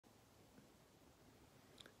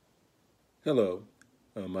Hello,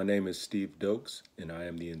 my name is Steve Dokes, and I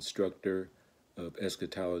am the instructor of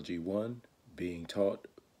Eschatology 1 being taught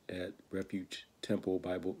at Refuge Temple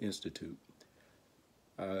Bible Institute.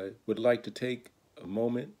 I would like to take a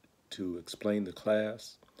moment to explain the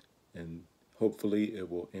class, and hopefully it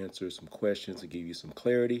will answer some questions and give you some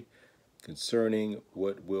clarity concerning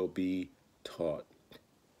what will be taught.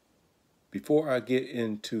 Before I get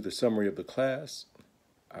into the summary of the class,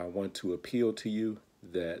 I want to appeal to you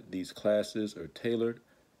that these classes are tailored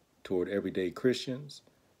toward everyday Christians,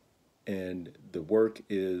 and the work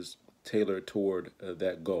is tailored toward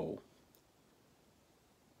that goal.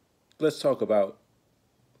 Let's talk about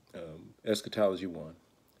Eschatology 1.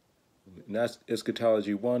 And that's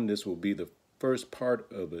Eschatology 1. This will be the first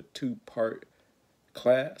part of a two-part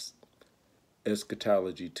class.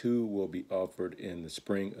 Eschatology 2 will be offered in the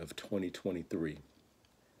spring of 2023.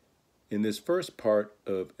 In this first part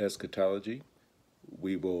of eschatology,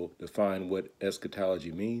 we will define what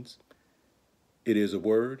eschatology means. It is a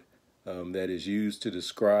word that is used to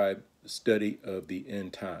describe the study of the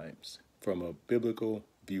end times from a biblical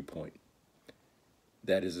viewpoint.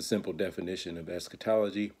 That is a simple definition of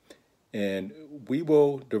eschatology, and we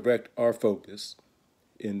will direct our focus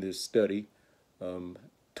in this study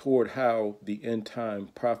toward how the end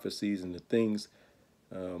time prophecies and the things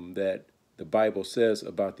that the Bible says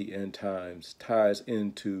about the end times ties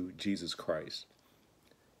into Jesus Christ.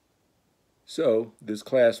 So this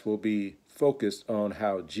class will be focused on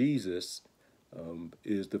how Jesus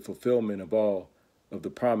is the fulfillment of all of the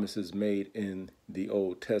promises made in the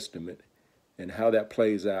Old Testament and how that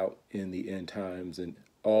plays out in the end times and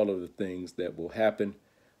all of the things that will happen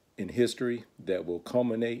in history that will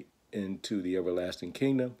culminate into the everlasting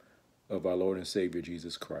kingdom of our Lord and Savior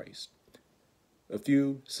Jesus Christ. A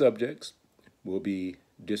few subjects will be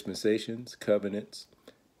dispensations, covenants,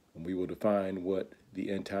 and we will define what the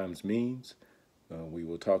end times means. We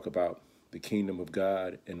will talk about the kingdom of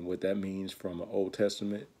God and what that means from an Old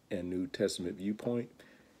Testament and New Testament viewpoint.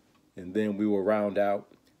 And then we will round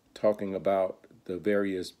out talking about the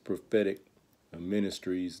various prophetic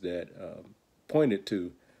ministries that pointed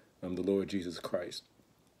to the Lord Jesus Christ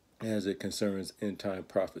as it concerns end time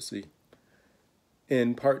prophecy.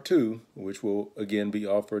 In part 2, which will again be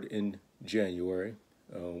offered in January,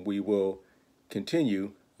 we will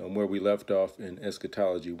continue where we left off in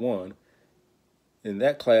Eschatology 1. In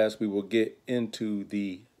that class, we will get into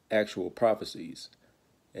the actual prophecies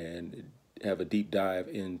and have a deep dive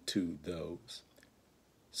into those.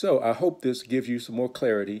 So I hope this gives you some more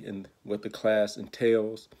clarity in what the class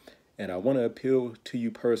entails, and I want to appeal to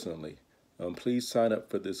you personally. Please sign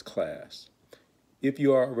up for this class. If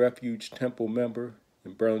you are a Refuge Temple member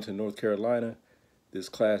in Burlington, North Carolina, this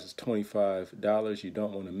class is $25. You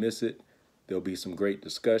don't want to miss it. There'll be some great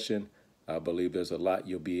discussion. I believe there's a lot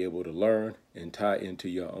you'll be able to learn and tie into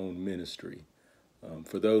your own ministry.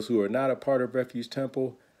 For those who are not a part of Refuge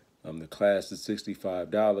Temple, the class is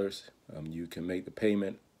 $65. You can make the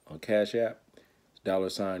payment on Cash App,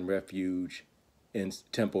 $Refuge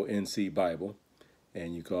Temple NC Bible,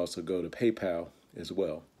 and you can also go to PayPal as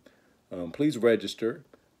well. Please register.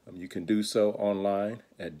 You can do so online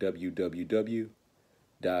at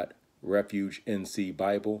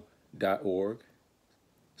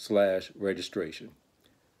www.refugencbible.org/registration.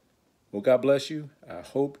 Well, God bless you. I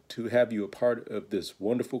hope to have you a part of this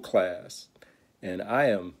wonderful class, and I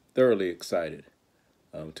am thoroughly excited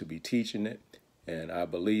to be teaching it, and I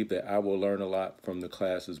believe that I will learn a lot from the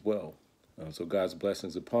class as well. So God's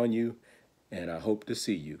blessings upon you, and I hope to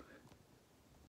see you.